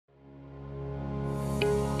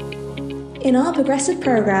In our progressive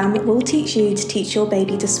programme, we'll teach you to teach your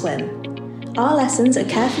baby to swim. Our lessons are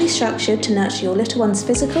carefully structured to nurture your little one's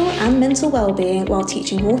physical and mental well-being while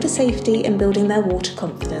teaching water safety and building their water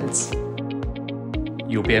confidence.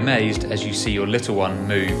 You'll be amazed as you see your little one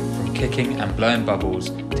move from kicking and blowing bubbles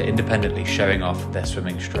to independently showing off their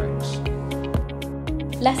swimming strokes.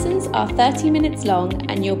 Lessons are 30 minutes long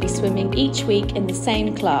and you'll be swimming each week in the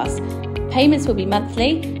same class. Payments will be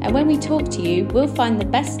monthly, and when we talk to you, we'll find the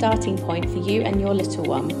best starting point for you and your little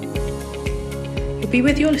one. You'll be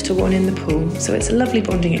with your little one in the pool, so it's a lovely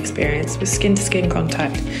bonding experience with skin-to-skin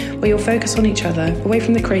contact, where you'll focus on each other, away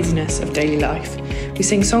from the craziness of daily life. We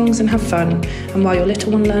sing songs and have fun, and while your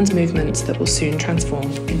little one learns movements that will soon transform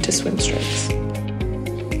into swim strokes.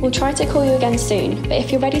 We'll try to call you again soon, but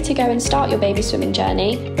if you're ready to go and start your baby swimming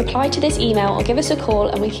journey, reply to this email or give us a call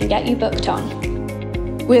and we can get you booked on.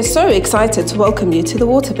 We're so excited to welcome you to the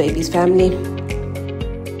Water Babies family.